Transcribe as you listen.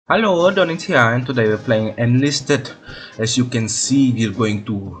Hello, Donix here, and today we're playing Enlisted. As you can see, we're going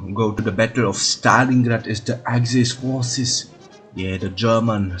to go to the battle of Stalingrad as the Axis forces. Yeah, the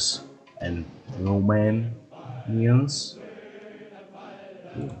Germans and Romanians.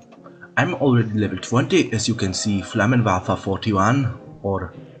 I'm already level 20, as you can see, Flammenwerfer 41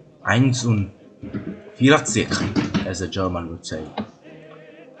 or 41, as a German would say.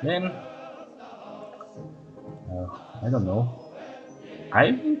 Then, I don't know.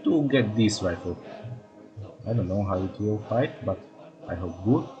 I want to get this rifle. I don't know how it will fight, but I hope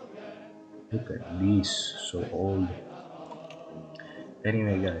good. Look at this, so old.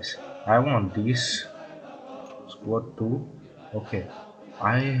 Anyway, guys, I want this squad too. Okay,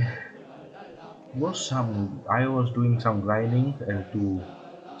 I was doing some grinding to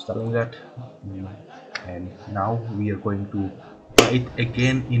Stalingrad, and now we are going to fight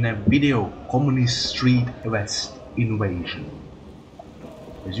again in a video. Communist Street West Invasion.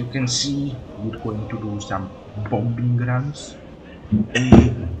 As you can see, we're going to do some bombing runs.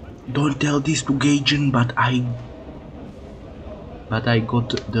 Don't tell this to Gaijin, but I got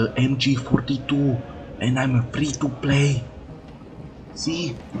the MG42 and I'm free to play.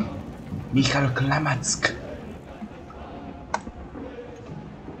 See? Michal Klamatsk.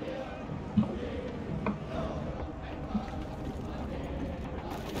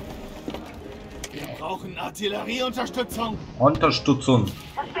 Wir brauchen Artillerieunterstützung. Unterstützung.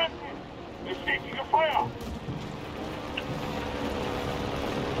 Verstanden. Bestätige Feuer.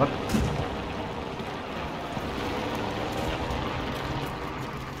 What?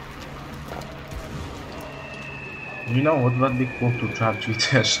 You know what would be cool to charge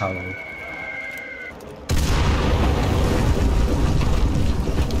with a shovel?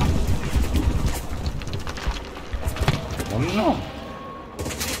 Oh no!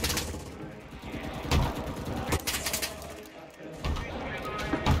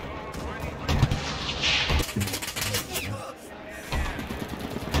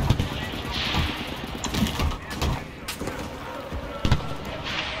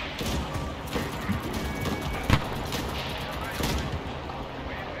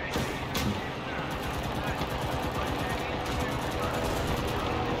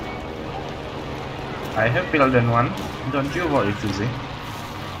 I have built in one, don't you worry, Fizzy.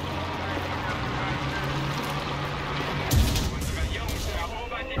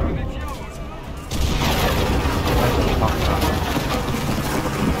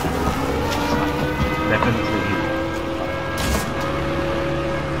 Definitely.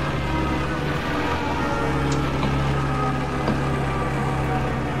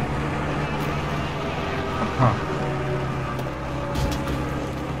 Huh.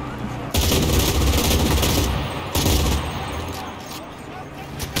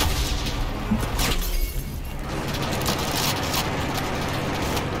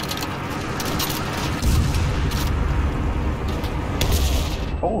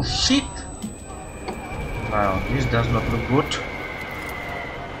 Oh shit! Wow, this does not look good.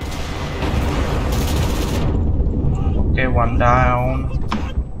 Okay, one down.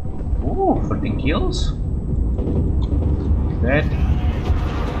 Ooh, 14 kills. Dead.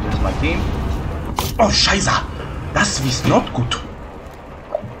 Here's my team. Oh, Scheiße! Das ist not good.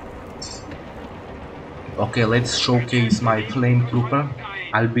 Okay, let's showcase my flame trooper,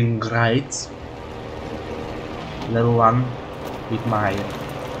 Albin Greitz. Level 1 with my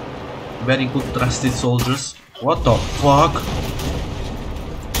very good trusted soldiers. What the fuck?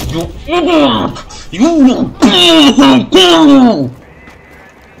 You idiot! You!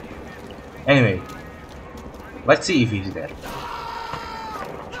 Anyway, let's see if he's there.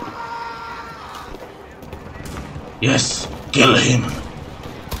 Yes, kill him!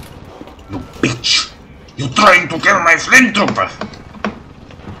 You bitch! You trying to kill my flame trooper!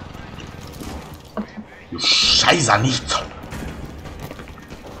 You Scheiße nicht!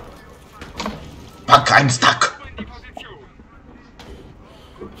 Fuck, I'm stuck!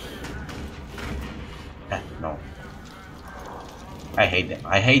 No. I hate them.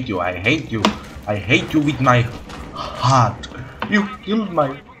 I hate you. I hate you. I hate you with my heart. You killed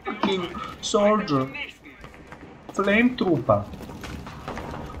my fucking soldier. Flame trooper.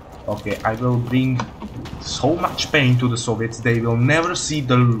 Okay, I will bring so much pain to the Soviets. They will never see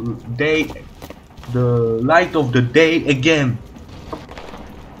the light of the day again.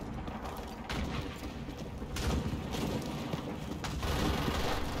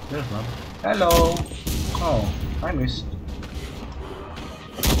 There's one. Hello. Oh, I missed.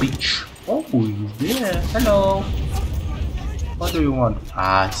 Bitch. Oh, he's there. Hello. What do you want?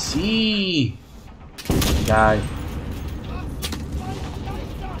 Ah, see. Die.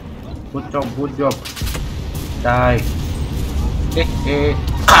 Good job, good job. Die.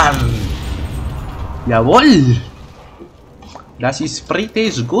 Jawohl! Das ist pretty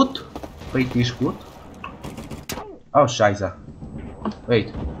good. Pretty good. Oh, Scheiße.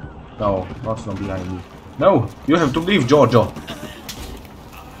 Wait. No, not from behind me. No, you have to leave, Giorgio.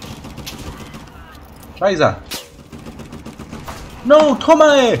 Scheiße. No,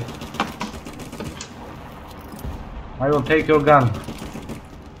 Tomae! I will take your gun.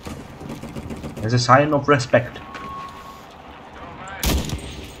 As a sign of respect.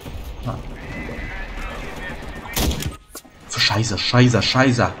 Ah. Scheiße, Scheiße,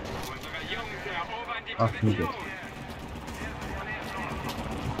 Scheiße. Ach, nie gut.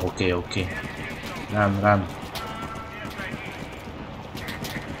 Okay, okay. Run, run.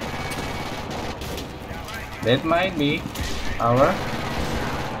 That might be our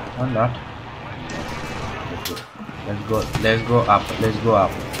or not. Let's go up, let's go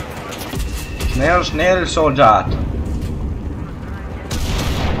up. Schnell, schnell, Soldat.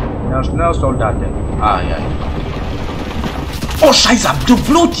 Schnell, schnell, Soldat. Ah, ja. Oh, Scheiße, du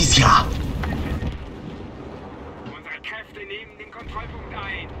Blut ist ja.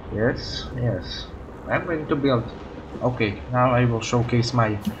 Yes, yes. I'm going to build. Okay, now I will showcase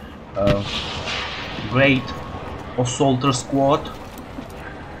my great assaulter squad.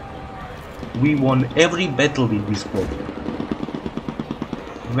 We won every battle with this squad.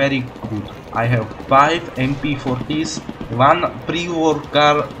 Very good. I have 5 MP40s, 1 pre-war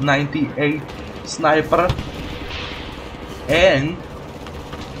car 98 sniper, and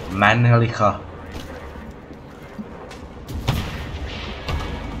Manelicha.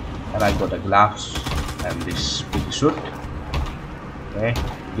 And I got the gloves and this big suit. Okay,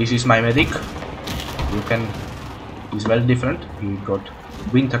 this is my medic. You can. He's very different. He got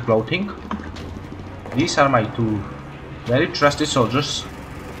winter clothing. These are my 2 very trusty soldiers.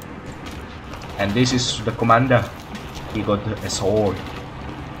 And this is the commander. He got a sword.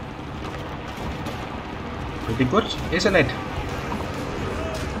 Pretty good, isn't it?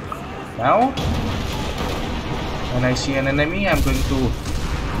 Now, when I see an enemy, I'm going to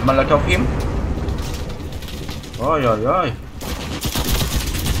Molotov him. Oi, oi, oi.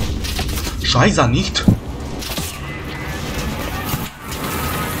 Scheiße, nicht.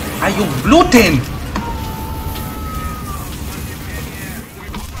 Are you bluten?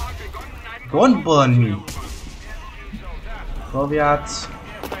 Don't burn me. Powiedz.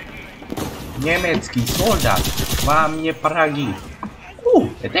 Niemiecki soldat ma mnie pragi.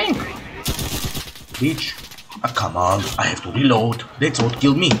 A tank. Bitch. Come on, I have to reload. That's what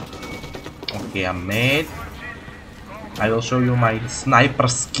killed me. Okay, I'm mad. I will show you my sniper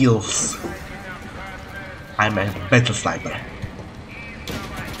skills. I'm a better sniper.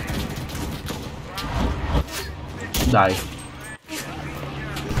 Die.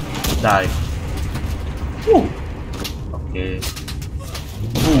 Die. Woo. Okay.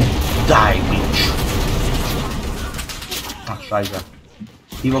 Boom. Die, bitch. Ah, Scheiße.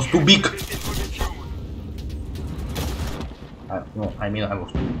 He was too big. No, I mean I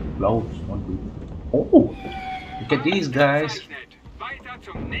was too close. Oh, look at these guys.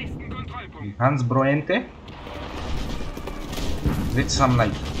 Hans Broente. It's some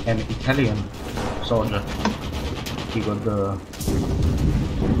like an Italian soldier. He got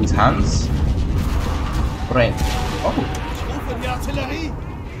his hands. Brent. Oh.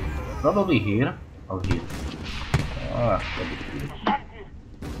 Probably here or here. Ah,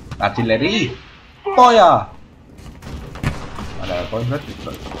 artillery. Feuer.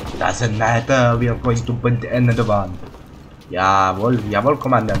 Doesn't matter. We are going to build another one. Jawohl, jawohl,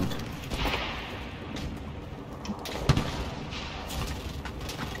 Commandant.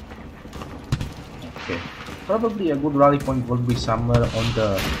 Okay. Probably a good rally point will be somewhere on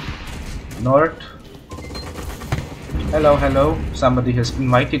the north. Hello, hello. Somebody has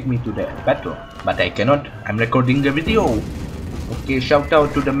invited me to the battle, but I cannot. I'm recording the video. Okay, shout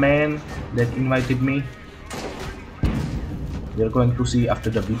out to the man that invited me. We're going to see after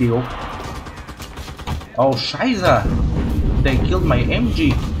the video. Oh, Scheiße! They killed my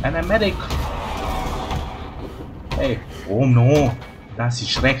MG and a medic. Hey, oh no, das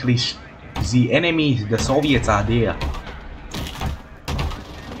ist schrecklich. The enemy, the Soviets are there.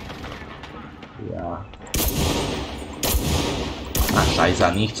 Ja. Ah,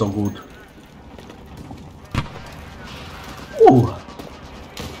 Scheiße, nicht so gut.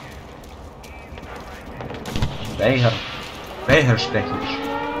 Schrecklich.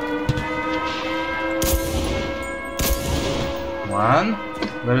 One.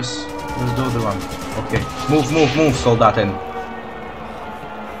 Where's the other one? Okay. Move, Soldaten.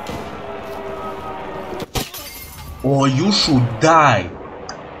 Oh, you should die.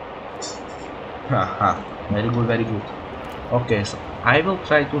 Haha. Very good, very good. Okay, so I will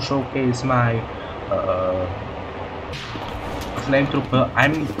try to showcase my flame trooper.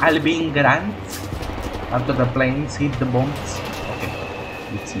 I'll be in Grant after the planes hit the bombs. Okay,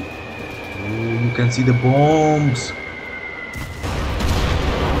 let's see. Oh, you can see the bombs.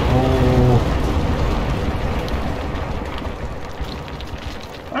 Oh,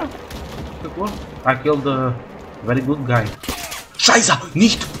 cool. I killed the very good guy. Scheiße,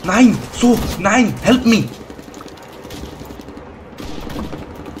 nicht, nein, so, nein, help me.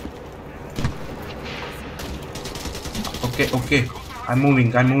 Okay, I'm moving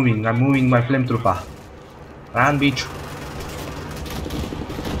my flame trooper. Run, bitch.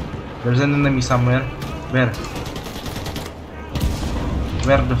 There's an enemy somewhere. Where?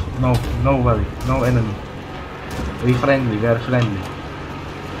 Where the... No worry, no enemy. We're friendly.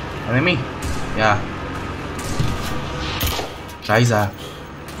 Enemy? Yeah. Scheiße.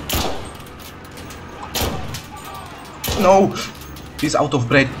 No! He's out of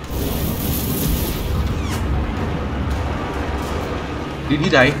breath. Did he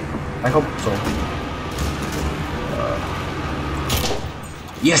die? I hope so.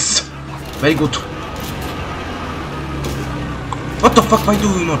 Yes! Very good. What the fuck? Why do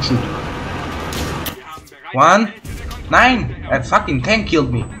you not shoot? 1, 9! A fucking tank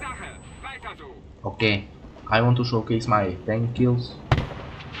killed me. Okay, I want to showcase my tank kills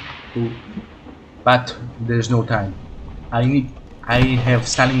too, but there's no time. I have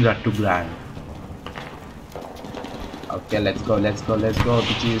Stalingrad to grind. Okay, let's go,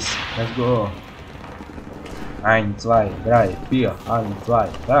 bitches. Let's go. 1, 2, 3, 4. 1, 2,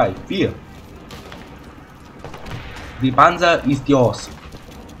 3, 4. The Panzer is yours.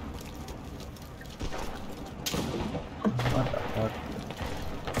 What the fuck?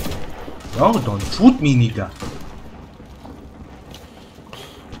 No, don't shoot me, nigga.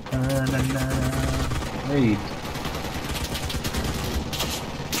 Wait.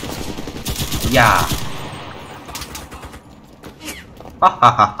 Yeah.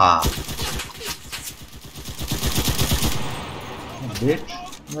 Hahaha. Bitch,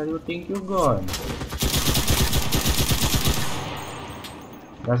 where do you think you're going?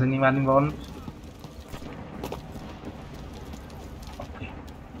 Does anyone want? Okay.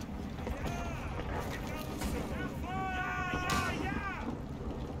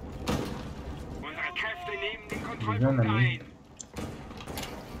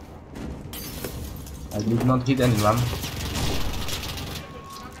 I did not hit anyone.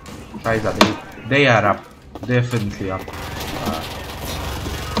 They are up. Definitely up.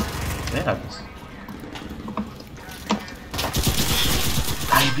 Where are these?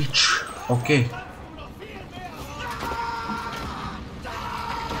 Die, bitch. Okay.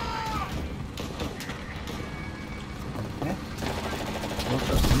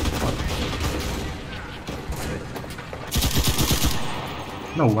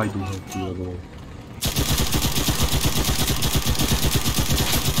 No, why do you have to roll?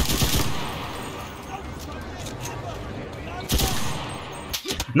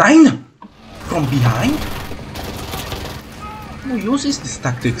 Nine! From behind? Who uses these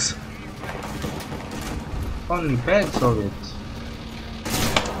tactics? Only bad Soviets.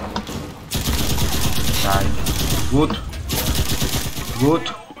 Die. Good. Good.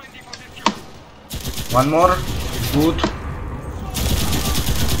 One more. Good.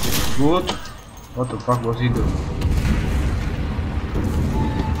 Good. What the fuck was he doing?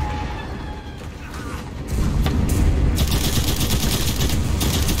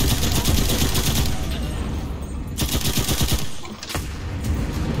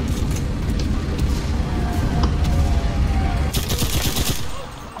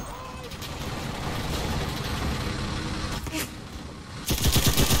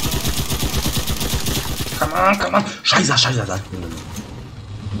 Come on. Scheiße.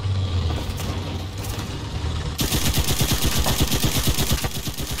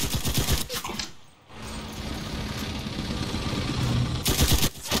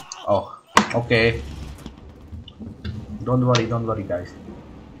 Oh, okay. Don't worry, guys.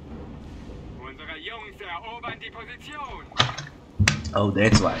 Oh,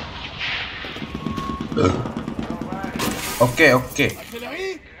 that's why. Okay.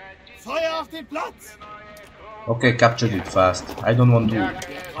 Feuer auf den Platz! Okay, captured it fast. I don't want to.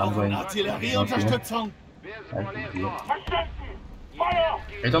 I'm going. Artillerieunterstützung!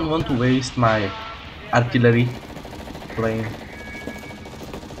 I don't want to waste my artillery plane.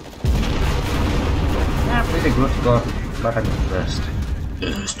 Yeah, pretty good score, but I'm impressed.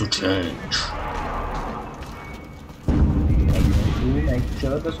 Yes, to change. To make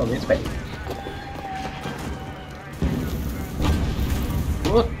sure the Soviets pay.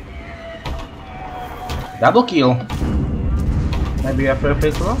 Good. Double kill. Maybe after a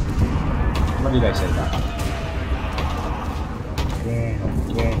faithful? What did I say that? Okay,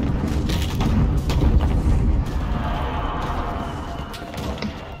 okay.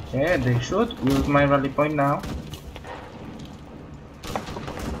 Yeah, they should use my rally point now.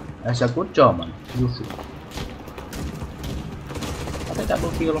 That's a good job, man. You should. But a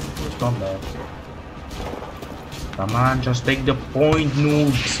double kill is not bad. Come on, just take the point,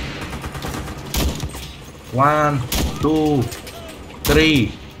 noobs. 1, 2,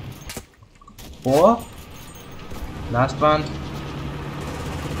 3, 4. Last one.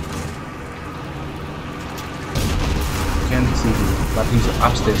 Can't see him, but he's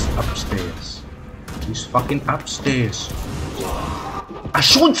upstairs. He's fucking upstairs. I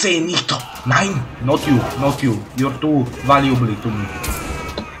should say nicht. Nein, not you. You're too valuable to me.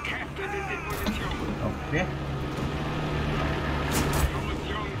 Okay.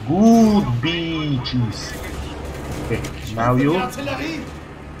 Good beaches. Okay, now you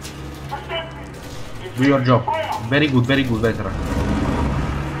do your job. Very good, veteran.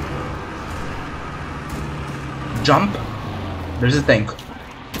 Jump. There's a tank.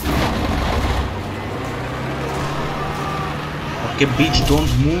 Okay, bitch,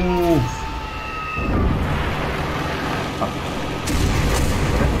 don't move.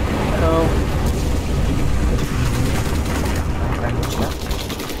 Hello.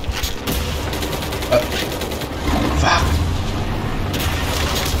 Fuck.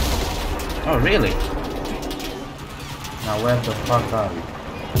 Oh, really? Now where the fuck are you?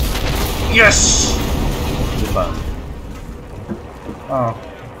 Yes! Goodbye. Oh.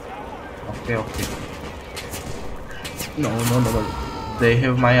 Okay. No. They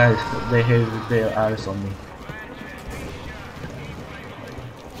have my eyes. They have their eyes on me.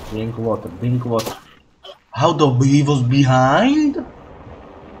 Drink water. How the he was behind?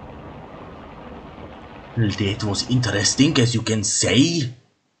 That was interesting, as you can say.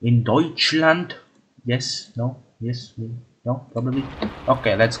 In Deutschland. Yes, no, yes, no, probably.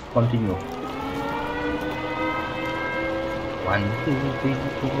 Okay, let's continue. 1, 2, 3,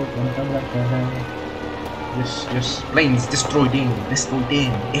 4, yes, planes, destroy them, yes,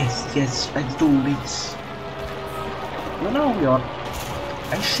 let's do this. You know,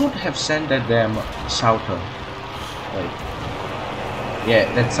 I should have sent them southern. Wait.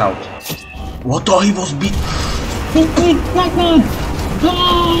 Yeah, that's south. What the he was big?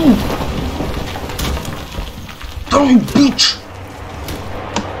 No! Don't, bitch!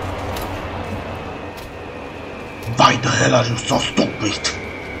 Why the hell are you so stupid?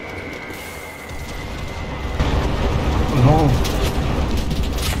 No,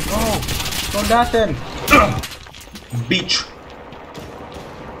 not that then. Bitch!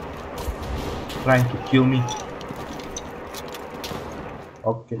 Trying to kill me.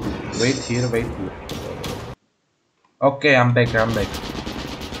 Okay, wait here. Okay, I'm back.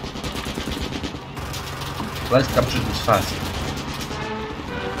 Let's capture this fast.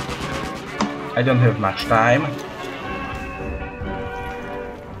 I don't have much time.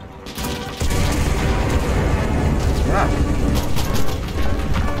 Yeah.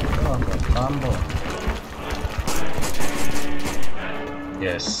 Okay, combo.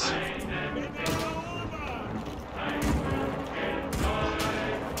 Yes.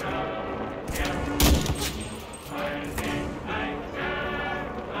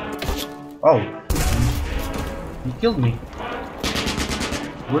 Oh, he killed me.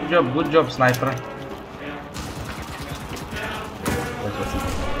 Good job, sniper.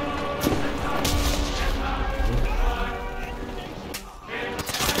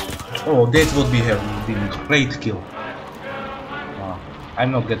 Oh, that would be a great kill.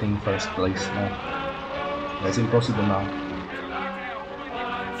 I'm not getting first place. No, that's impossible now.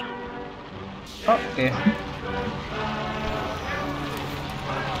 Okay.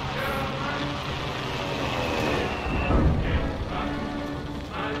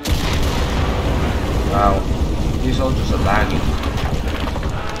 Wow, these soldiers are lagging.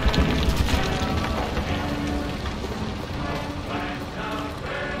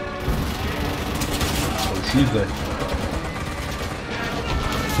 Oh, she's there.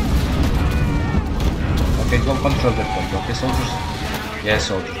 Okay, go control that point. Okay, soldiers. Yes,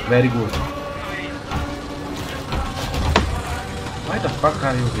 soldiers. Very good. Why the fuck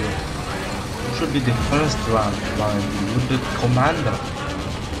are you here? You should be the first one. You're the commander.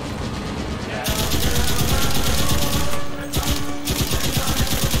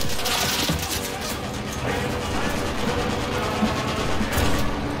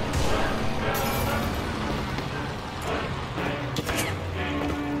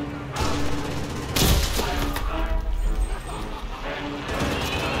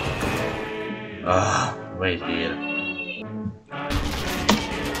 Wait here.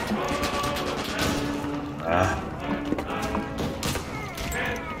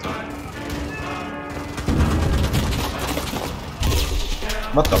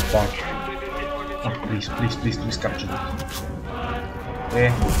 What the fuck? Oh, please, please, please, please capture it. Okay.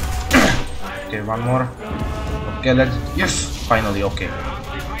 Okay, one more. Okay, let's. Yes! Finally, okay.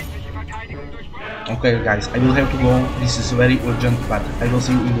 Okay, guys, I will have to go. This is very urgent, but I will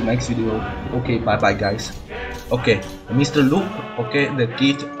see you in the next video. Okay, bye bye, guys. Okay, Mr. Luke. Okay, the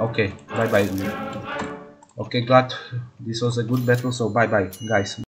kid. Okay, bye bye. Okay, glad this was a good battle, so bye bye, guys.